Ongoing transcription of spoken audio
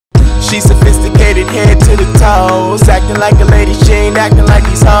She sophisticated head to the toes, acting like a lady, she ain't acting like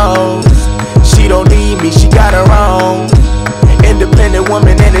these hoes. She don't need me, she got her own. Independent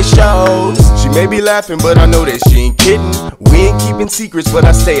woman and it shows. She may be laughing, but I know that she ain't kidding. We ain't keeping secrets, but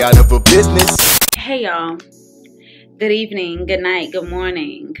I stay out of her business. Hey y'all, good evening, good night, good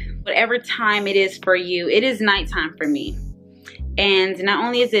morning. Whatever time it is for you, it is nighttime for me. And not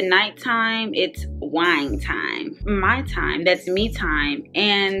only is it nighttime, it's wine time. My time, that's me time.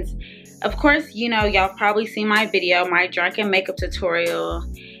 And of course, you know, y'all probably seen my video, my drunken makeup tutorial.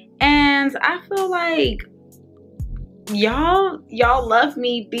 And I feel like y'all love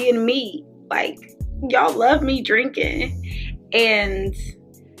me being me. Like, y'all love me drinking. And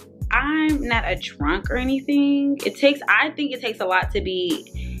I'm not a drunk or anything. I think it takes a lot to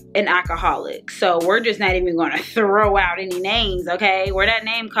be an alcoholic. So we're just not even gonna throw out any names, okay? We're not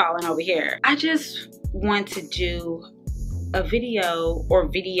name calling over here. I just want to do a video or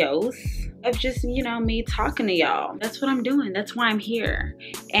videos of just, you know, me talking to y'all. That's what I'm doing. That's why I'm here.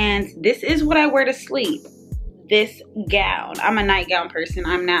 And this is what I wear to sleep. This gown. I'm a nightgown person.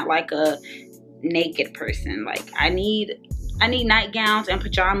 I'm not like a naked person. Like, I need nightgowns and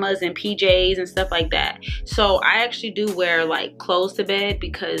pajamas and PJs and stuff like that. So I actually do wear like clothes to bed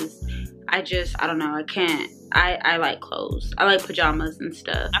because I don't know, I can't. I like clothes. I like pajamas and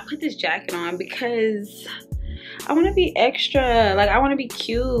stuff. I put this jacket on because I want to be extra. Like, I want to be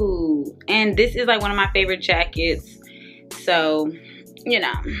cute. And this is like one of my favorite jackets. So, you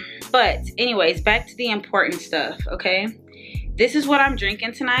know. But anyways, back to the important stuff, okay? This is what I'm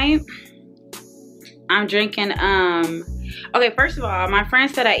drinking tonight. I'm drinking, okay, first of all, my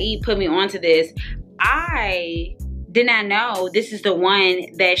friends that I eat put me onto this. I did not know this is the one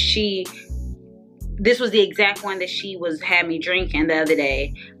that this was the exact one that she had me drinking the other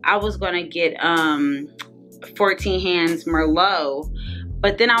day. I was gonna get 14 Hands Merlot,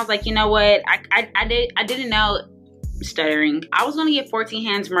 but then I was like, you know what? I didn't know, stuttering. I was gonna get 14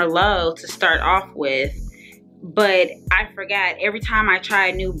 Hands Merlot to start off with, but I forgot. Every time I try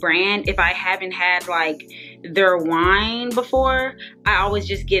a new brand, if I haven't had like their wine before, I always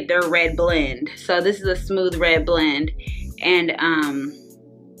just get their red blend. So this is a smooth red blend, and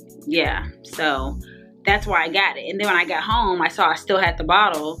yeah, so that's why I got it. And then when I got home, I saw I still had the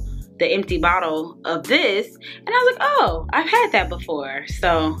bottle, the empty bottle of this, and I was like, oh, I've had that before.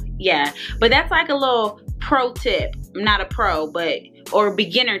 So yeah, but that's like a little pro tip. I'm not a pro, or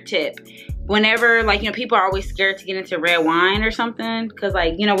beginner tip. Whenever, like, you know, people are always scared to get into red wine or something, because,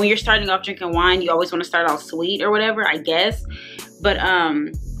 like, you know, when you're starting off drinking wine, you always want to start off sweet or whatever, I guess. But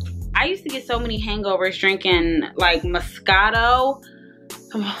I used to get so many hangovers drinking like Moscato.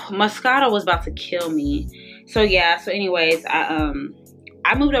 Moscato was about to kill me. So yeah, so anyways, I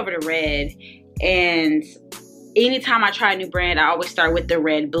moved over to red, and anytime I try a new brand, I always start with the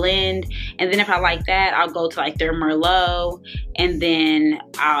red blend, and then if I like that, I'll go to like their Merlot, and then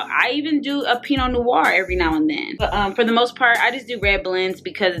I even do a Pinot Noir every now and then. But for the most part, I just do red blends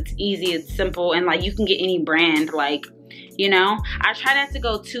because it's easy, it's simple, and like you can get any brand, like, you know. I try not to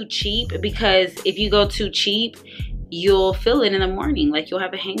go too cheap, because if you go too cheap, you'll feel it in the morning, like you'll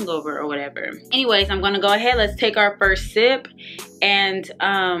have a hangover or whatever. Anyways, I'm gonna go ahead, let's take our first sip and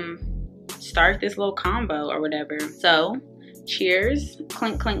start this little combo or whatever. So cheers.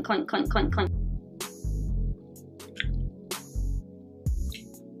 Clink, clink, clink, clink, clink, clink.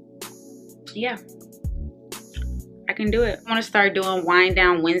 Yeah, I can do it. I want to start doing Wine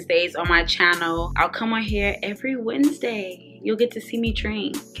Down Wednesdays on my channel. I'll come on here every Wednesday. You'll get to see me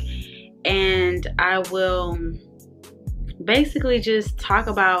drink, and I will basically just talk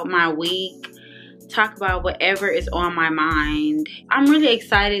about my week, talk about whatever is on my mind. I'm really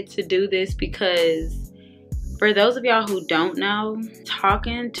excited to do this because for those of y'all who don't know,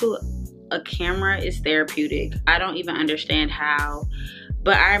 talking to a camera is therapeutic. I don't even understand how,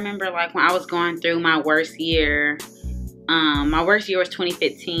 but I remember like when I was going through my worst year, my worst year was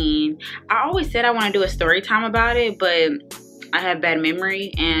 2015. I always said I want to do a story time about it, but I have bad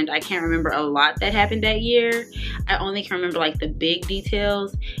memory and I can't remember a lot that happened that year. I only can remember like the big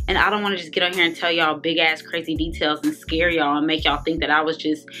details, and I don't want to just get on here and tell y'all big ass crazy details and scare y'all and make y'all think that I was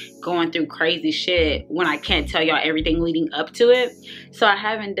just going through crazy shit when I can't tell y'all everything leading up to it. So I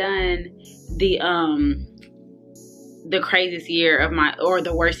haven't done the craziest year of my, or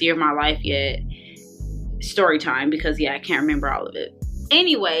the worst year of my life yet, story time, because yeah, I can't remember all of it.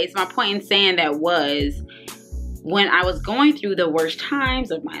 Anyways, my point in saying that was, when I was going through the worst times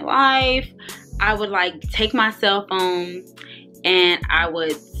of my life, I would like take my cell phone and I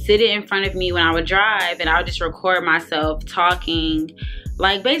would sit it in front of me when I would drive, and I would just record myself talking,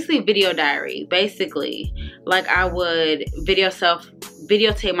 like basically video diary, basically. Like I would video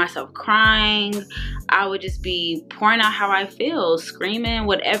videotape myself crying. I would just be pouring out how I feel, screaming,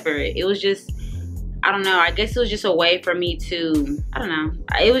 whatever. It was just, I don't know, I guess it was just a way for me to, I don't know,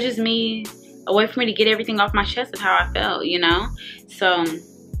 it was just a way for me to get everything off my chest of how I felt, you know? So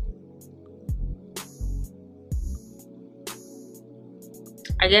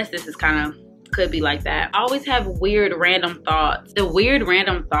I guess this is kind of, could be like that. I always have weird random thoughts. The weird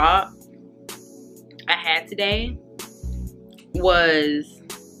random thought I had today was,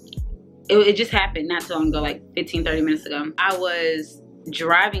 it just happened not so long ago, like 15-30 minutes ago. I was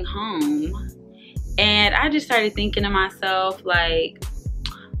driving home and I just started thinking to myself like,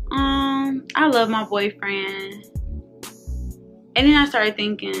 I love my boyfriend. And then I started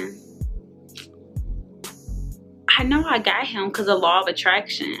thinking, I know I got him because of law of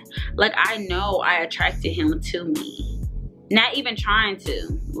attraction. Like, I know I attracted him to me. Not even trying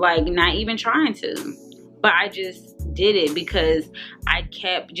to. Like, not even trying to. But I just did it because I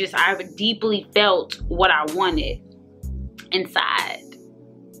deeply felt what I wanted inside.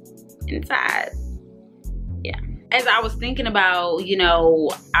 Yeah. As I was thinking about, you know,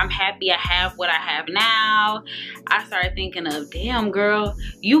 I'm happy I have what I have now, I started thinking of, damn girl,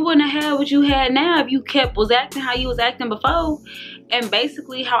 you wouldn't have had what you had now if you was acting how you was acting before. And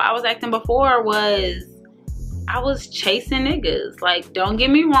basically how I was acting before was, I was chasing niggas. Like, don't get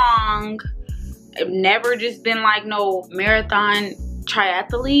me wrong, I've never just been like no marathon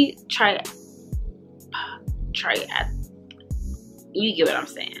triathlete. You get what I'm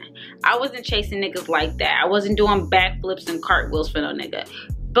saying. I wasn't chasing niggas like that. I wasn't doing backflips and cartwheels for no nigga.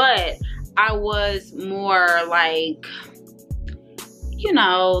 But I was more like, you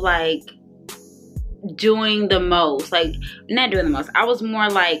know, like doing the most. Like, not doing the most. I was more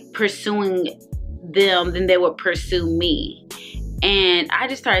like pursuing them than they would pursue me. And I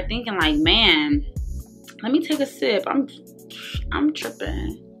just started thinking like, man, let me take a sip. I'm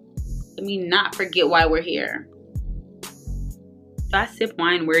tripping. Let me not forget why we're here. Do I sip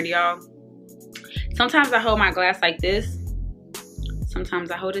wine weird, y'all? Sometimes I hold my glass like this.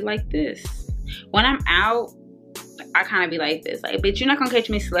 Sometimes I hold it like this. When I'm out, I kind of be like this. Like, bitch, you're not gonna catch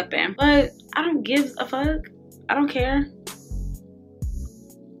me slipping. But I don't give a fuck. I don't care.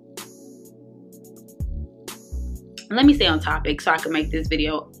 Let me stay on topic so I can make this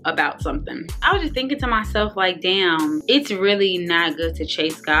video about something. I was just thinking to myself like, damn, it's really not good to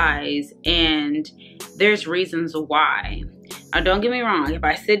chase guys, and there's reasons why. Now, don't get me wrong. If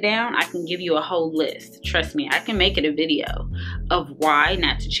I sit down, I can give you a whole list. Trust me, I can make it a video of why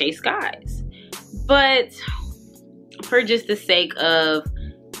not to chase guys. But for just the sake of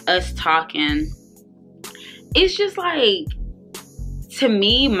us talking, it's just like, to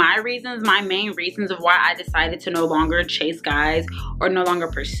me, my main reasons of why I decided to no longer chase guys or no longer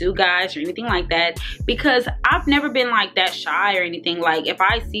pursue guys or anything like that, because I've never been like that shy or anything. Like, if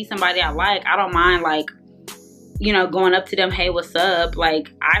I see somebody I like, I don't mind, like, you know, going up to them, hey, what's up?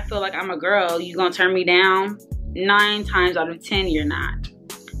 Like, I feel like I'm a girl. You gonna turn me down? 9 times out of 10, you're not.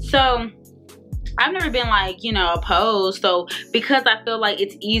 So I've never been like, you know, opposed. So because I feel like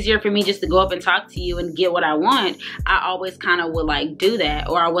it's easier for me just to go up and talk to you and get what I want, I always kind of would like do that,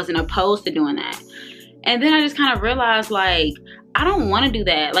 or I wasn't opposed to doing that. And then I just kind of realized, like, I don't want to do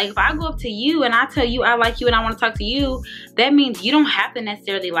that. Like, if I go up to you and I tell you I like you and I want to talk to you, that means you don't have to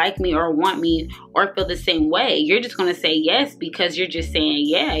necessarily like me or want me or feel the same way. You're just going to say yes because you're just saying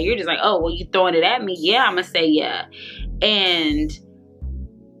yeah. You're just like, oh, well, you throwing it at me? Yeah, I'm going to say yeah. And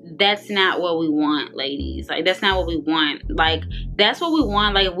that's not what we want, ladies. Like, that's not what we want. Like, that's what we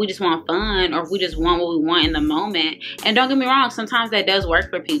want, like, if we just want fun or if we just want what we want in the moment. And don't get me wrong, sometimes that does work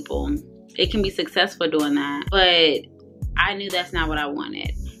for people. It can be successful doing that. But I knew that's not what I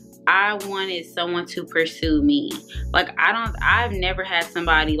wanted. I wanted someone to pursue me. Like, I've never had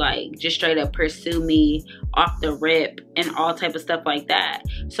somebody like just straight up pursue me off the rip and all type of stuff like that.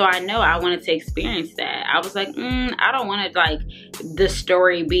 So I know I wanted to experience that. I was like, I don't want to, like, the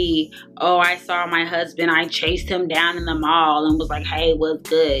story be, oh, I saw my husband, I chased him down in the mall and was like, hey, what's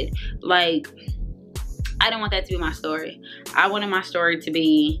good? Like, I didn't want that to be my story. I wanted my story to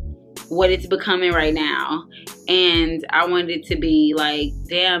be what it's becoming right now. And I wanted it to be like,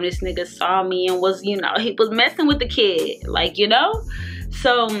 damn, this nigga saw me and was, you know, he was messing with the kid, like, you know.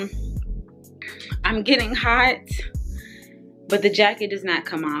 So I'm getting hot, but the jacket does not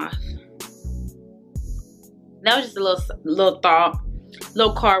come off. That was just a little thought,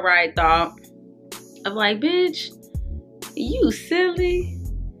 little car ride thought of like, bitch, you silly.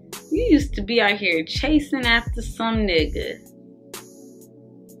 You used to be out here chasing after some nigga.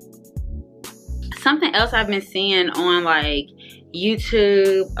 Something else I've been seeing on like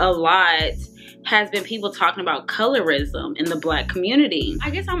YouTube a lot has been people talking about colorism in the Black community. I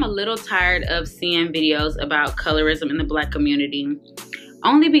guess I'm a little tired of seeing videos about colorism in the Black community,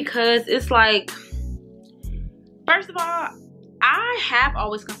 only because it's like, first of all, I have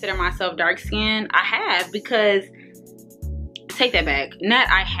always considered myself dark skinned. I have, because, take that back, not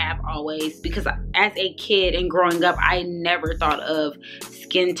I have always, because as a kid and growing up, I never thought of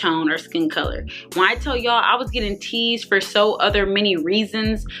skin tone or skin color. When I tell y'all I was getting teased for so other many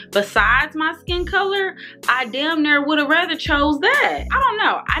reasons besides my skin color, I damn near would have rather chose that. I don't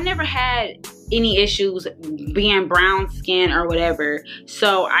know. I never had any issues being brown skin or whatever,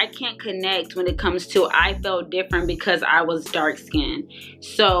 so I can't connect when it comes to I felt different because I was dark skinned.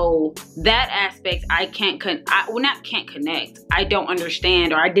 So that aspect I can't connect. I don't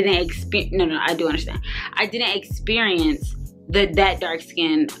understand, or I didn't experience. No, I do understand. I didn't experience that dark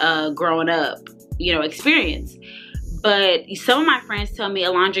skin growing up, you know, experience. But some of my friends tell me,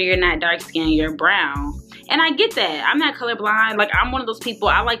 Alondra, you're not dark skinned, you're brown. And I get that. I'm not colorblind. Like, I'm one of those people,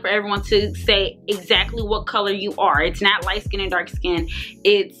 I like for everyone to say exactly what color you are. It's not light skin and dark skin.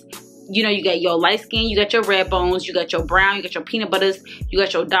 It's, you know, you got your light skin, you got your red bones, you got your brown, you got your peanut butters, you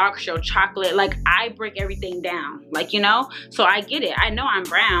got your darks, your chocolate. Like, I break everything down, like, you know? So I get it. I know I'm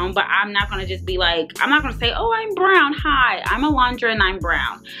brown, but I'm not gonna just be like, I'm not gonna say, oh, I'm brown, hi, I'm Alondra and I'm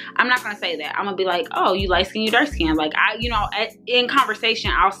brown. I'm not gonna say that. I'm gonna be like, oh, you light skin, you dark skin. Like, you know, in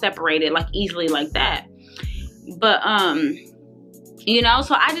conversation, I'll separate it like easily like that. But, you know,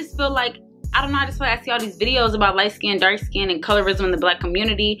 so I just feel like, I don't know, I just feel like I see all these videos about light skin, dark skin, and colorism in the Black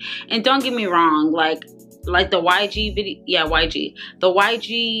community. And don't get me wrong, like the YG video, yeah, YG. The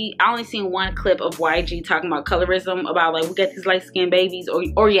YG, I only seen one clip of YG talking about colorism, about like, we got these light skin babies,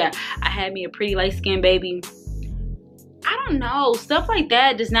 or yeah, I had me a pretty light skin baby. I don't know, stuff like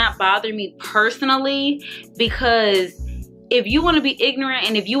that does not bother me personally, because if you want to be ignorant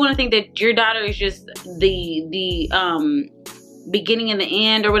and if you want to think that your daughter is just the beginning and the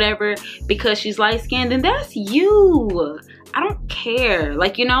end or whatever because she's light skinned, then that's you. I don't care.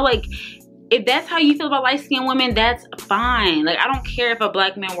 Like, you know, like, if that's how you feel about light skinned women, that's fine. Like, I don't care if a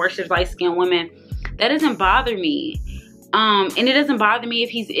Black man worships light skinned women. That doesn't bother me. And it doesn't bother me if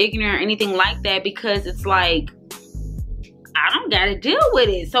he's ignorant or anything like that, because it's like, I don't gotta deal with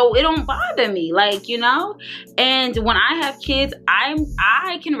it, so it don't bother me, like, you know. And when I have kids,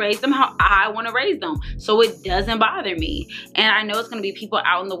 I can raise them how I want to raise them, so it doesn't bother me. And I know it's gonna be people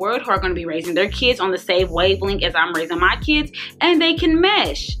out in the world who are gonna be raising their kids on the same wavelength as I'm raising my kids, and they can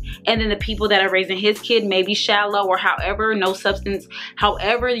mesh. And then the people that are raising his kid may be shallow or however, no substance,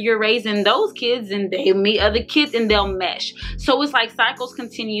 however you're raising those kids, and they meet other kids and they'll mesh. So it's like cycles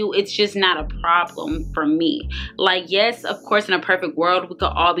continue. It's just not a problem for me. Like, yes, of course, in a perfect world, we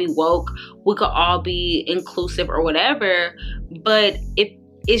could all be woke, we could all be inclusive or whatever, but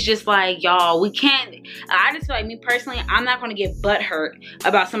it's just like, y'all, we can't. I just feel like, me personally, I'm not going to get butthurt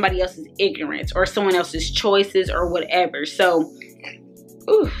about somebody else's ignorance or someone else's choices or whatever. So,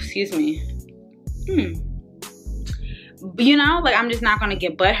 ooh, excuse me. You know, like, I'm just not gonna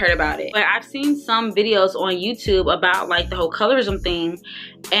get butthurt about it. But I've seen some videos on YouTube about like the whole colorism thing,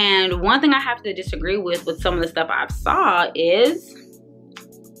 and one thing I have to disagree with some of the stuff I've saw is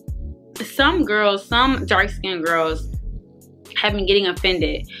some girls, some dark-skinned girls have been getting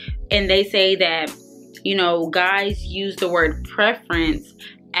offended, and they say that, you know, guys use the word preference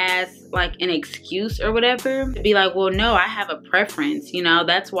as like an excuse or whatever, to be like, well, no, I have a preference, you know,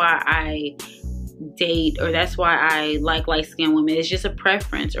 that's why I date, or that's why I like light-skinned women, it's just a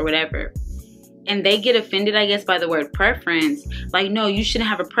preference or whatever. And they get offended, I guess, by the word preference. Like, no, you shouldn't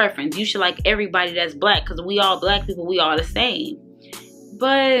have a preference, you should like everybody that's Black, because we all Black people, we all the same.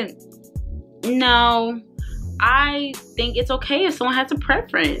 But no, I think it's okay if someone has a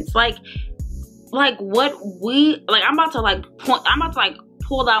preference. Like what we, like, I'm about to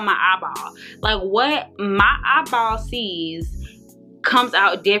pull out my eyeball. Like, what my eyeball sees comes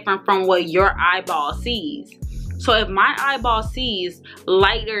out different from what your eyeball sees. So if my eyeball sees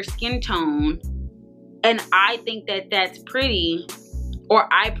lighter skin tone and I think that that's pretty,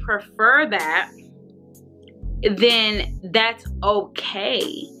 or I prefer that, then that's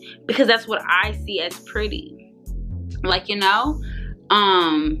okay, because that's what I see as pretty. Like, you know,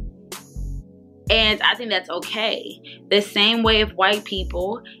 and I think that's okay. The same way if white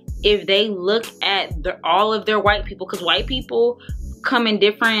people, if they look at all of their white people, because white people come in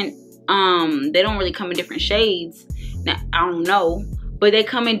different, they don't really come in different shades. Now, I don't know, but they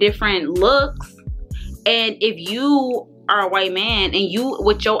come in different looks. And if you are a white man and you,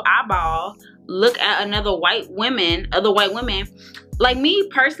 with your eyeball, look at other white women, like me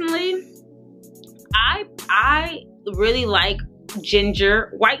personally, I really like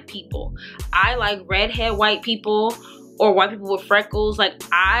ginger white people. I like redhead white people or white people with freckles. Like,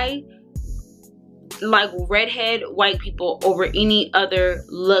 I like redhead white people over any other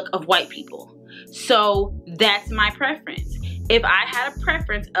look of white people. So that's my preference. If I had a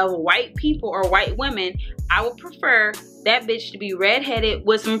preference of white people or white women, I would prefer that bitch to be redheaded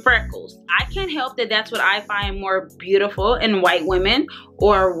with some freckles. I can't help that that's what I find more beautiful in white women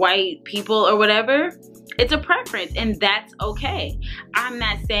or white people or whatever. It's a preference, and that's okay. I'm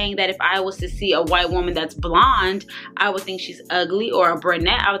not saying that if I was to see a white woman that's blonde, I would think she's ugly, or a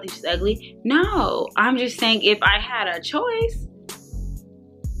brunette, I would think she's ugly. No, I'm just saying if I had a choice.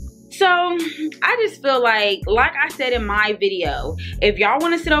 So I just feel like I said in my video, if y'all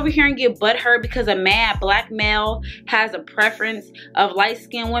want to sit over here and get butthurt because a mad black male has a preference of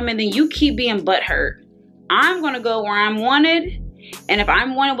light-skinned women, then you keep being butthurt. I'm going to go where I'm wanted, and if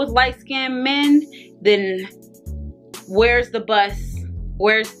I'm wanted with light-skinned men, then where's the bus?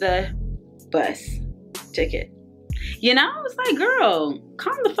 Where's the bus ticket? You know, it's like, girl,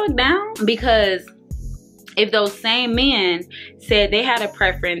 calm the fuck down. Because if those same men said they had a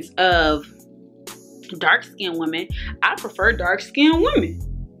preference of dark-skinned women, I prefer dark-skinned women.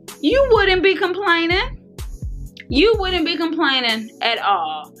 You wouldn't be complaining. You wouldn't be complaining at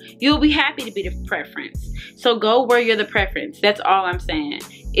all. You'll be happy to be the preference. So go where you're the preference. That's all I'm saying.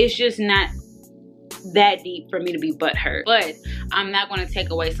 It's just not that deep for me to be butthurt. But I'm not going to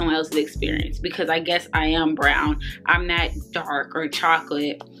take away someone else's experience, because I guess I am brown. I'm not dark or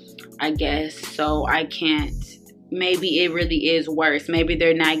chocolate, I guess. So I can't. Maybe it really is worse. Maybe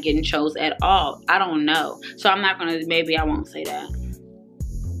they're not getting chose at all. I don't know. So I'm not going to, maybe I won't say that.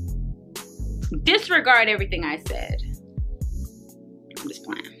 Disregard everything I said. I'm just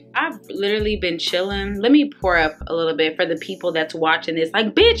playing. I've literally been chilling. Let me pour up a little bit for the people that's watching this.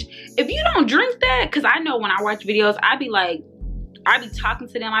 Like, bitch, if you don't drink that, because I know when I watch videos, I be talking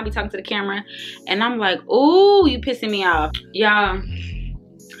to them, I be talking to the camera, and I'm like, ooh, you pissing me off. Y'all,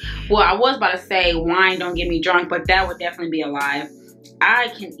 well, I was about to say wine don't get me drunk, but that would definitely be a lie. I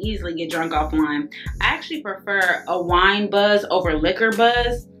can easily get drunk off wine. I actually prefer a wine buzz over liquor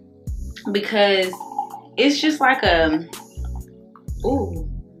buzz, because it's just like a, ooh.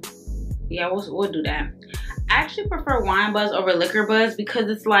 Yeah, we'll do that. I actually prefer wine buzz over liquor buzz, because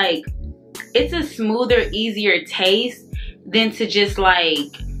it's like, it's a smoother, easier taste than to just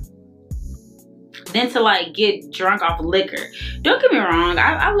get drunk off liquor. Don't get me wrong,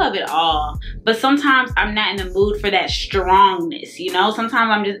 I love it all, but sometimes I'm not in the mood for that strongness, you know?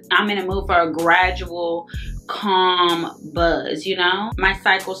 Sometimes I'm in a mood for a gradual, calm buzz, you know? My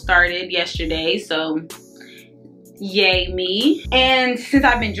cycle started yesterday, so yay me. And since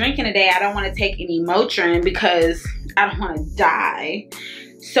I've been drinking today, I don't want to take any Motrin because I don't want to die.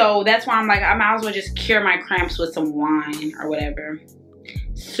 So that's why I'm like, I might as well just cure my cramps with some wine or whatever.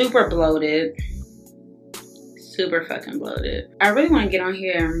 Super bloated. Super fucking bloated. I really want to get on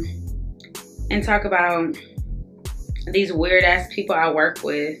here and talk about these weird ass people I work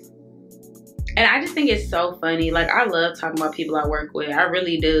with. And I just think it's so funny. Like, I love talking about people I work with. I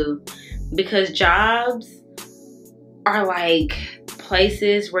really do. Because jobs are like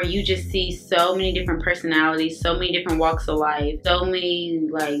places where you just see so many different personalities, so many different walks of life, so many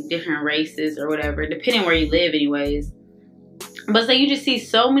like different races or whatever, depending where you live anyways. But so you just see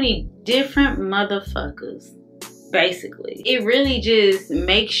so many different motherfuckers, basically. It really just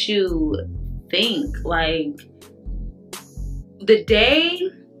makes you think. Like, the day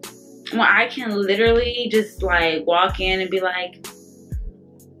when I can literally just like walk in and be like,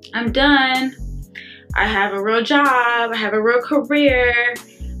 I'm done. I have a real job. I have a real career.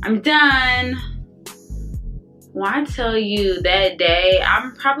 I'm done. When I tell you that day,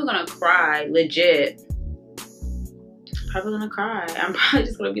 I'm probably gonna cry, legit. Probably gonna cry. I'm probably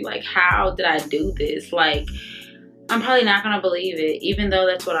just gonna be like, how did I do this? Like, I'm probably not gonna believe it. Even though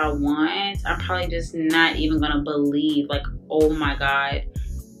that's what I want, I'm probably just not even gonna believe, like, oh my God,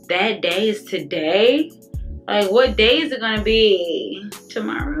 that day is today? Like, what day is it gonna be?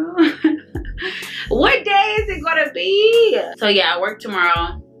 Tomorrow? What day is it gonna be? So yeah, I work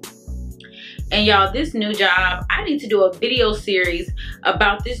tomorrow. And y'all, this new job, I need to do a video series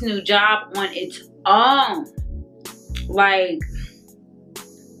about this new job on its own. Like,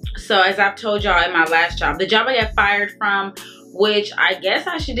 so as I've told y'all in my last job, the job I got fired from, which I guess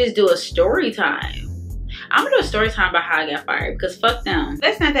I should just do a story time. I'm gonna do a story time about how I got fired, because fuck them.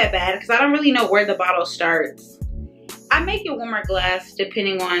 That's not that bad, because I don't really know where the bottle starts. I make it one more glass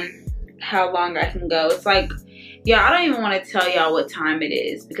depending on how long I can go. It's like, y'all, I don't even want to tell y'all what time it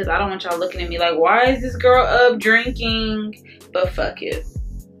is, because I don't want y'all looking at me like, why is this girl up drinking? But fuck it.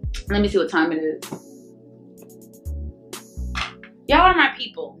 Let me see what time it is. y'all are my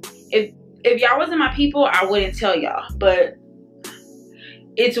people. If y'all wasn't my people, I wouldn't tell y'all. But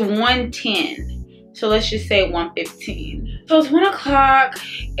it's 1:10, so let's just say 1:15. So it's 1 o'clock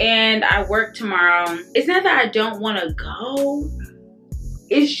and I work tomorrow. It's not that I don't want to go.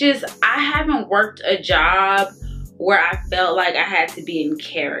 It's just I haven't worked a job where I felt like I had to be in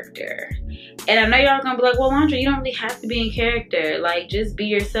character. And I know y'all gonna be like, well, Alondra, you don't really have to be in character. Like, just be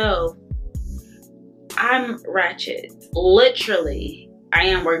yourself. I'm ratchet. Literally, I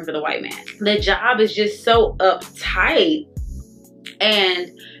am working for the white man. The job is just so uptight.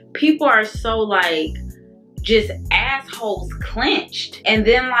 And people are so like, just assholes clenched. And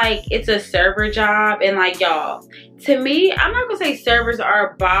then like, it's a server job. And like, y'all, to me, I'm not gonna say servers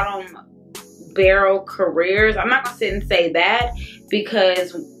are bottom barrel careers. I'm not gonna sit and say that,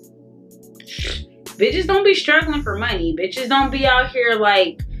 because bitches don't be struggling for money. Bitches don't be out here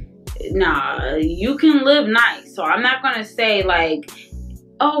like, nah, you can live nice. So I'm not gonna say like,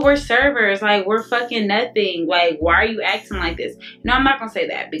 oh, we're servers, like we're fucking nothing, like why are you acting like this? No, I'm not gonna say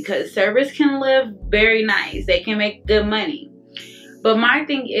that, because servers can live very nice. They can make good money. But my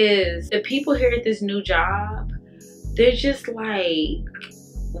thing is, the people here at this new job, they're just like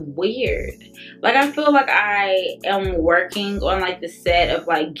weird. Like, I feel like I am working on like the set of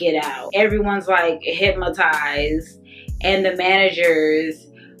like Get Out. Everyone's like hypnotized, and the managers,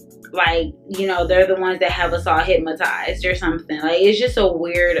 like, you know, they're the ones that have us all hypnotized or something. Like, it's just a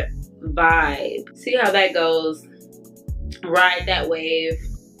weird vibe. See how that goes. Ride that wave.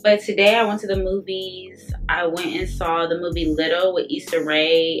 But today I went to the movies. I went and saw the movie Little with Issa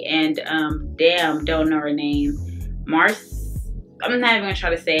Rae and damn, don't know her name, I'm not even gonna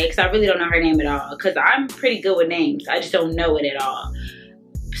try to say it because I really don't know her name at all, because I'm pretty good with names. I just don't know it at all.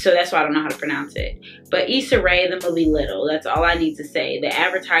 So that's why I don't know how to pronounce it. But Issa Rae, the movie Little, that's all I need to say. The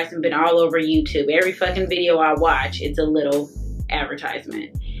advertisement been all over YouTube. Every fucking video I watch, it's a Little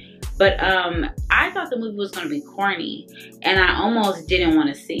advertisement. But I thought the movie was gonna be corny, and I almost didn't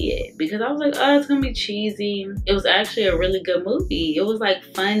want to see it because I was like, oh, it's gonna be cheesy. It was actually a really good movie. It was like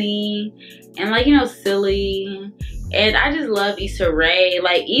funny and like, you know, silly. And I just love Issa Rae.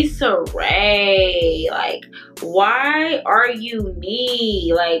 Like, Issa Rae, like, why are you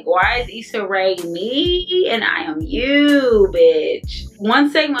me? Like, why is Issa Rae me and I am you, bitch? One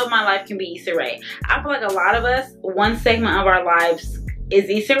segment of my life can be Issa Rae. I feel like a lot of us, one segment of our lives is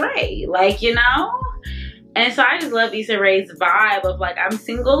Issa Rae. Like, you know? And so I just love Issa Rae's vibe of like, I'm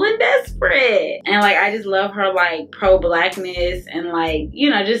single and desperate. And like, I just love her like pro-blackness and like, you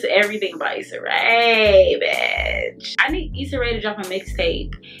know, just everything about Issa Rae, bitch. I need Issa Rae to drop a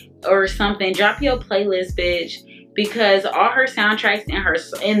mixtape or something. Drop your playlist, bitch. Because all her soundtracks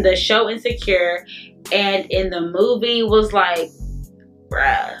in the show Insecure and in the movie was like,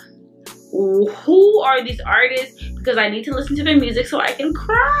 bruh, who are these artists? Because I need to listen to their music so I can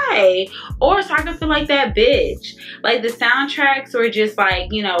cry, or so I can feel like that bitch. Like, the soundtracks were just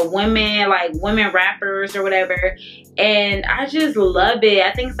like, you know, women rappers or whatever, and I just love it.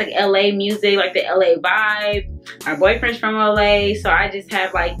 I think it's like LA music, like the LA vibe. My boyfriend's from LA, so I just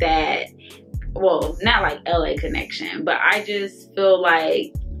have like that, well, not like LA connection, but I just feel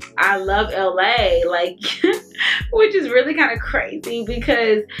like I love LA, like, which is really kind of crazy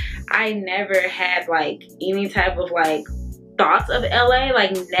because I never had like any type of like thoughts of LA,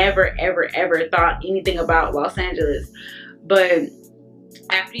 like never ever thought anything about Los Angeles. But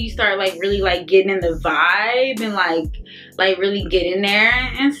after you start like really like getting in the vibe and like really getting there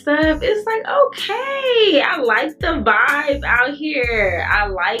and stuff, it's like, okay, I like the vibe out here. I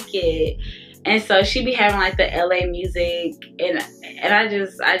like it. And so she be having like the LA music, and I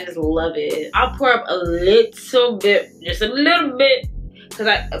just love it. I'll pour up a little bit, just a little bit, because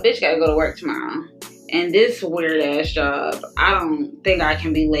a bitch gotta go to work tomorrow. And this weird ass job, I don't think I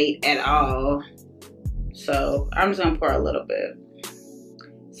can be late at all. So I'm just gonna pour a little bit,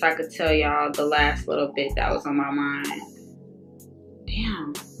 so I could tell y'all the last little bit that was on my mind.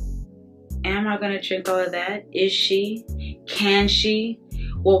 Damn. Am I gonna drink all of that? Is she? Can she?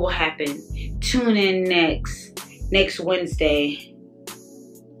 What will happen? Tune in next Wednesday.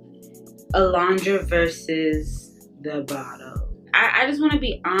 Alondra versus the bottle. I just want to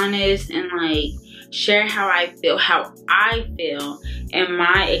be honest and like share how I feel and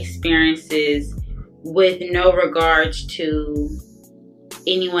my experiences with no regards to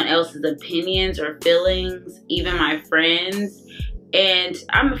anyone else's opinions or feelings, even my friends. And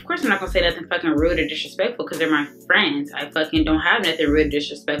of course I'm not gonna say nothing fucking rude or disrespectful because they're my friends. I fucking don't have nothing rude or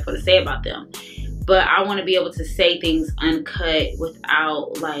disrespectful to say about them. But I want to be able to say things uncut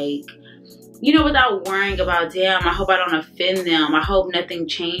without like, you know, without worrying about, damn, I hope I don't offend them. I hope nothing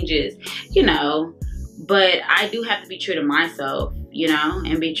changes, you know. But I do have to be true to myself, you know,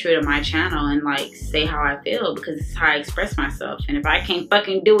 and be true to my channel and like say how I feel, because it's how I express myself. And if I can't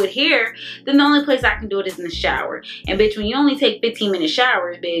fucking do it here, then the only place I can do it is in the shower. And bitch, when you only take 15-minute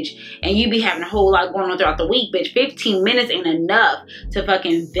showers, bitch, and you be having a whole lot going on throughout the week, bitch, 15 minutes ain't enough to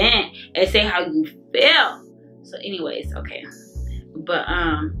fucking vent and say how you feel. So anyways, okay. But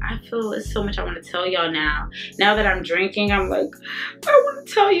I feel it's so much I want to tell y'all now. Now that I'm drinking, I'm like, I want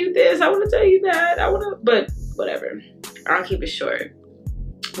to tell you this, I want to tell you that, but whatever. I'll keep it short.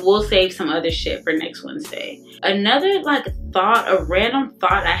 We'll save some other shit for next Wednesday. Another like thought, a random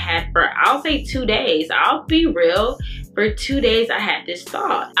thought I had for, I'll say 2 days. I'll be real. For 2 days, I had this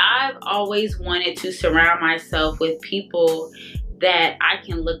thought. I've always wanted to surround myself with people that I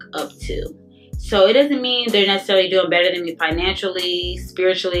can look up to. So it doesn't mean they're necessarily doing better than me financially,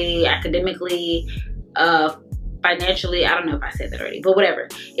 spiritually, academically, financially. I don't know if I said that already, but whatever.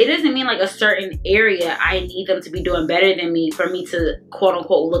 It doesn't mean like a certain area I need them to be doing better than me for me to quote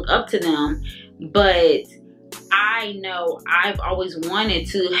unquote look up to them. But I know I've always wanted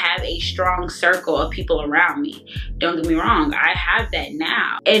to have a strong circle of people around me. Don't get me wrong, I have that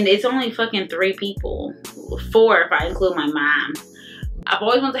now. And it's only fucking 3 people, 4 if I include my mom. I've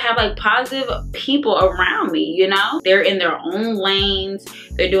always wanted to have like positive people around me, you know? They're in their own lanes,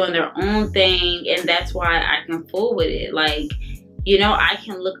 they're doing their own thing, and that's why I can fool with it. Like, you know, I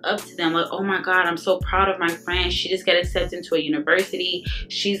can look up to them like, oh my God, I'm so proud of my friend. She just got accepted into a university.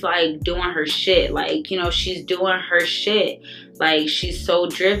 She's like doing her shit. Like, you know, she's doing her shit. Like, she's so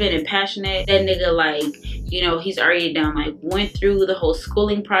driven and passionate. That nigga, like, you know, he's already done, like, went through the whole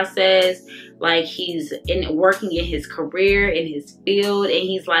schooling process. Like, he's working in his career, in his field, and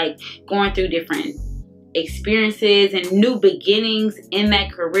he's like going through different experiences and new beginnings in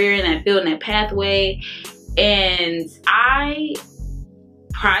that career, in that field, in that pathway. And I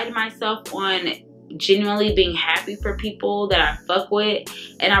pride myself on genuinely being happy for people that I fuck with,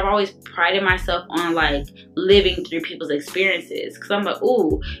 and I've always prided myself on like living through people's experiences, because I'm like,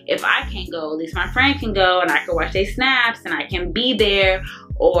 ooh, if I can't go, at least my friend can go, and I can watch their snaps and I can be there,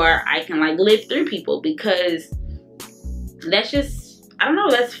 or I can like live through people, because that's just, I don't know,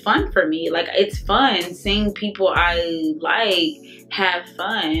 that's fun for me. Like, it's fun seeing people I like have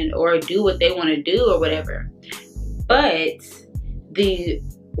fun or do what they want to do or whatever. But the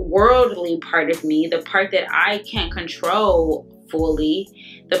worldly part of me, the part that I can't control fully,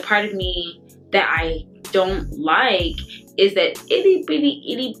 the part of me that I don't like, is that itty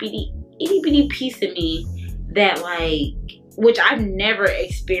bitty piece of me that like, which I've never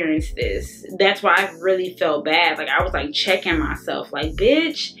experienced this. That's why I really felt bad. Like, I was like checking myself, like,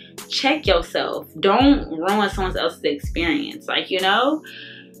 bitch, check yourself. Don't ruin someone else's experience, like, you know?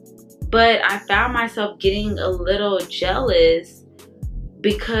 But I found myself getting a little jealous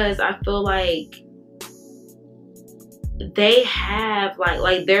because I feel like they have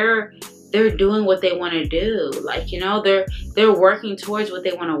like they're doing what they want to do. Like, you know, they're working towards what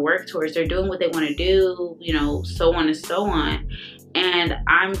they want to work towards. They're doing what they want to do, you know, so on and so on. And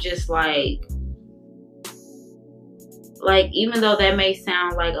I'm just like, even though that may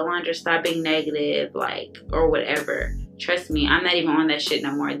sound like, Alondra, stop being negative, like, or whatever. Trust me, I'm not even on that shit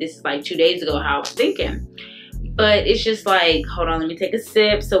no more. This is like 2 days ago how I was thinking. But it's just like, hold on, let me take a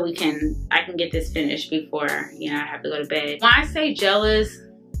sip so I can get this finished before, you know, I have to go to bed. When I say jealous,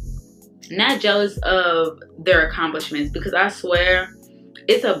 not jealous of their accomplishments, because I swear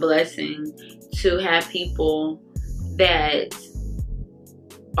it's a blessing to have people that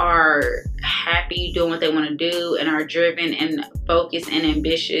are happy doing what they want to do and are driven and focused and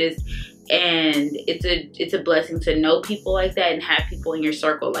ambitious. And it's a blessing to know people like that and have people in your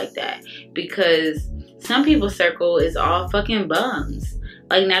circle like that, because some people's circle is all fucking bums,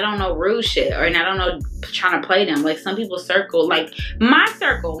 like not on no rude shit or not on no trying to play them. Like, some people's circle, like my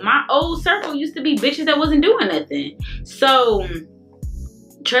circle, my old circle used to be bitches that wasn't doing nothing. So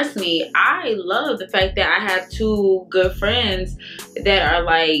trust me, I love the fact that I have 2 good friends that are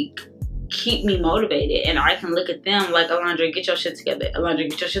like, keep me motivated, and I can look at them like, Alondra, get your shit together. Alondra,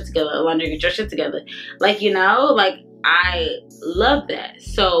 get your shit together. Alondra, get your shit together. Like, you know, like, I love that.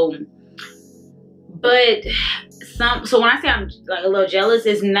 So, but so when I say I'm like a little jealous,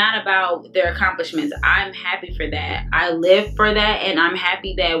 it's not about their accomplishments. I'm happy for that. I live for that, and I'm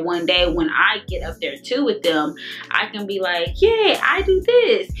happy that one day when I get up there too with them, I can be like, yay, I do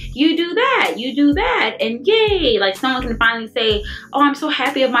this, you do that, you do that, and yay, like someone can finally say, oh, I'm so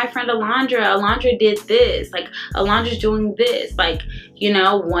happy of my friend Alondra. Alondra did this, like Alondra's doing this, like, you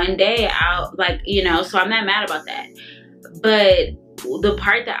know, one day I'll, like, you know, so I'm not mad about that. But the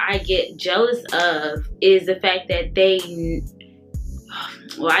part that I get jealous of is the fact that they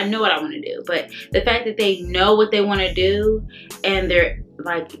well, I know what I want to do, but the fact that they know what they want to do and they're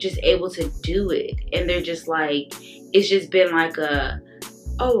like just able to do it, and they're just like, it's just been like a,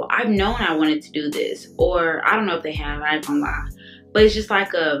 oh, I've known I wanted to do this, or I don't know if they have, I ain't gonna lie, but it's just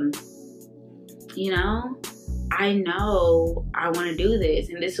like you know, I know I want to do this,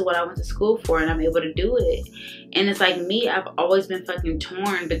 and this is what I went to school for, and I'm able to do it. And it's like me, I've always been fucking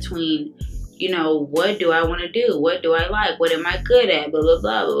torn between, you know, what do I want to do? What do I like? What am I good at? Blah, blah,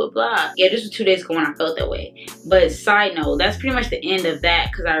 blah, blah, blah, blah. Yeah, this was 2 days ago when I felt that way. But side note, that's pretty much the end of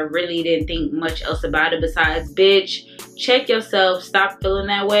that, because I really didn't think much else about it besides, bitch, check yourself. Stop feeling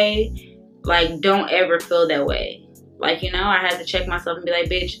that way. Like, don't ever feel that way. Like, you know, I had to check myself and be like,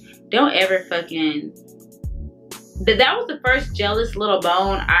 bitch, don't ever fucking... That was the first jealous little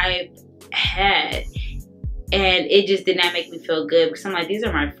bone I've had. And it just did not make me feel good, because I'm like, these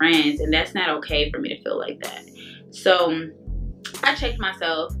are my friends, and that's not okay for me to feel like that. So I checked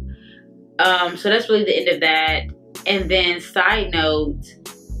myself. So that's really the end of that. And then side note,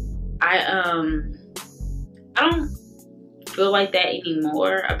 I don't feel like that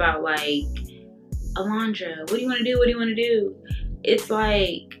anymore about like, Alondra, what do you want to do? What do you want to do? It's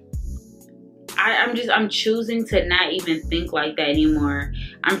like, I'm choosing to not even think like that anymore.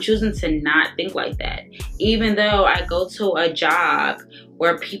 I'm choosing to not think like that. Even though I go to a job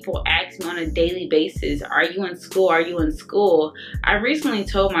where people ask me on a daily basis, are you in school? Are you in school? I recently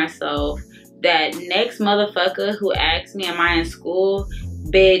told myself that next motherfucker who asks me, am I in school?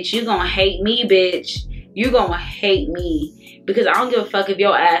 Bitch, you gonna hate me, bitch. You gonna hate me. Because I don't give a fuck if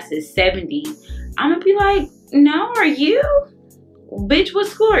your ass is 70. I'm gonna be like, no, are you? Bitch, what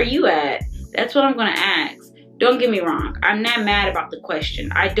school are you at? That's what I'm gonna ask. Don't get me wrong. I'm not mad about the question.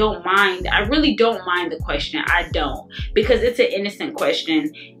 I don't mind. I really don't mind the question. I don't. Because it's an innocent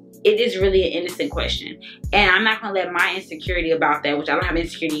question. It is really an innocent question. And I'm not gonna let my insecurity about that, which I don't have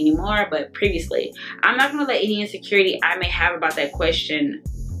insecurity anymore, but previously, I'm not gonna let any insecurity I may have about that question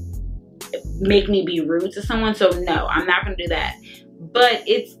make me be rude to someone. So no, I'm not gonna do that. But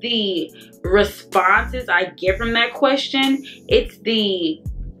it's the responses I get from that question. It's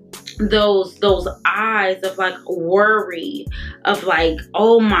those eyes of like worry, of like,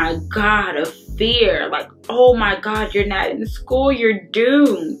 oh my God, of fear, like, oh my God, you're not in school, you're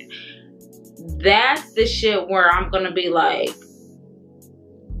doomed. That's the shit where I'm gonna be like,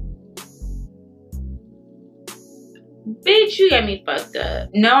 bitch, you got me fucked up.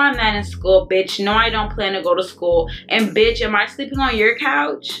 No, I'm not in school, bitch. No, I don't plan to go to school. And bitch, am I sleeping on your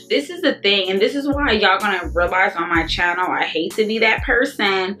couch? This is the thing, and this is why y'all gonna realize on my channel, I hate to be that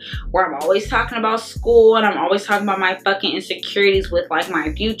person where I'm always talking about school and I'm always talking about my fucking insecurities with like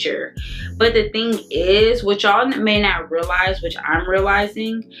my future. But the thing is, what y'all may not realize, which I'm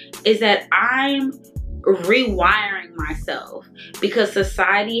realizing, is that I'm rewiring myself, because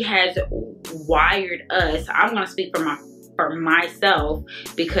society has wired us. I'm gonna speak for myself,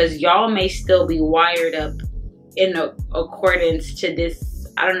 because y'all may still be wired up in accordance to this,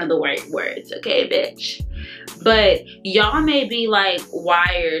 I don't know the right words, okay, bitch, but y'all may be like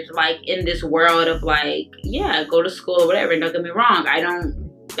wired like in this world of like, yeah, go to school or whatever. Don't get me wrong, I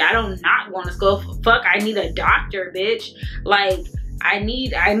don't not going to school. Fuck, I need a doctor, bitch. Like, I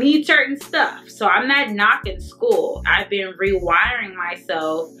need certain stuff. So I'm not knocking school. I've been rewiring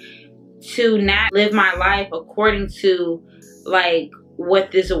myself to not live my life according to like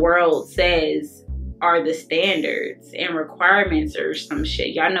what this world says are the standards and requirements or some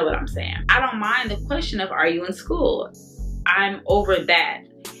shit. Y'all know what I'm saying. I don't mind the question of, are you in school? I'm over that.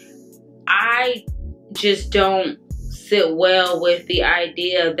 I just don't sit well with the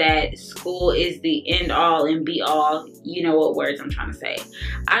idea that school is the end all and be all. You know what words I'm trying to say.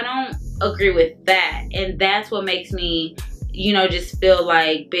 I don't agree with that. And that's what makes me, you know, just feel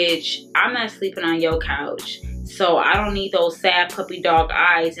like, bitch, I'm not sleeping on your couch. So I don't need those sad puppy dog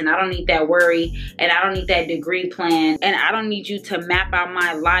eyes, and I don't need that worry, and I don't need that degree plan, and I don't need you to map out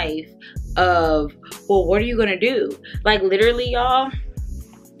my life of, well, what are you gonna do? Like, literally, y'all,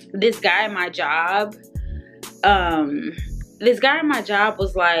 this guy at my job,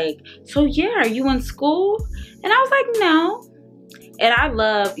 was like, so yeah, are you in school? And I was like, no. And I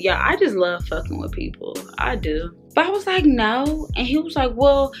love, I just love fucking with people. I do. But I was like, no. And he was like,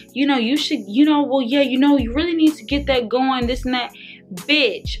 well, you know, you should, you know, well, yeah, you know, you really need to get that going, this and that.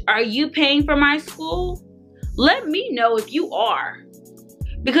 Bitch, are you paying for my school? Let me know if you are.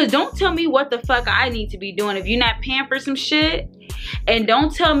 Because don't tell me what the fuck I need to be doing if you're not paying for some shit. And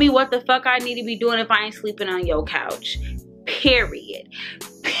don't tell me what the fuck I need to be doing if I ain't sleeping on your couch. Period.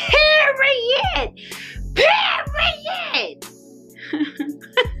 Period. Period.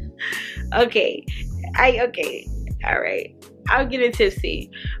 Okay. Okay. All right. I'll get it tipsy.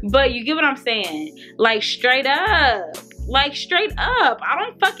 But you get what I'm saying? Like straight up. Like straight up. I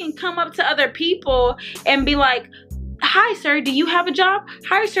don't fucking come up to other people and be like, hi sir, do you have a job?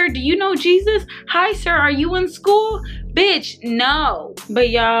 Hi sir, do you know Jesus? Hi sir, are you in school? Bitch, no.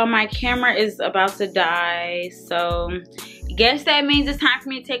 But y'all, my camera is about to die, so guess that means it's time for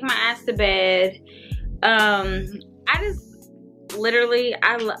me to take my ass to bed. I just literally,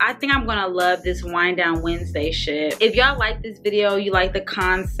 I think I'm gonna love this Wind Down Wednesday shit. If y'all like this video, you like the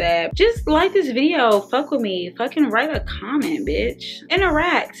concept, just like this video, fuck with me, fucking write a comment, bitch.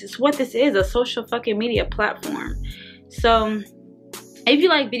 Interact, it's what this is, a social fucking media platform. So if you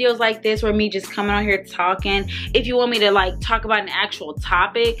like videos like this where me just coming on here talking, if you want me to like talk about an actual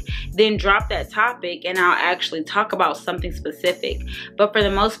topic, then drop that topic and I'll actually talk about something specific. But for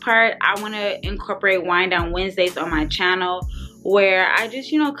the most part, I want to incorporate Wind Down Wednesdays on my channel where I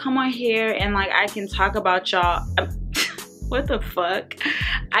just, you know, come on here and like I can talk about y'all. What the fuck?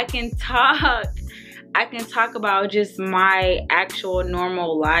 I can talk about just my actual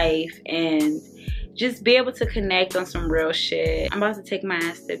normal life and just be able to connect on some real shit. I'm about to take my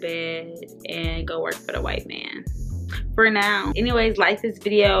ass to bed and go work for the white man for now. Anyways, like this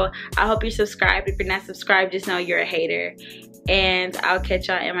video. I hope you're subscribed. If you're not subscribed, just know you're a hater. And I'll catch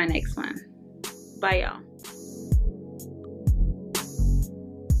y'all in my next one. Bye, y'all.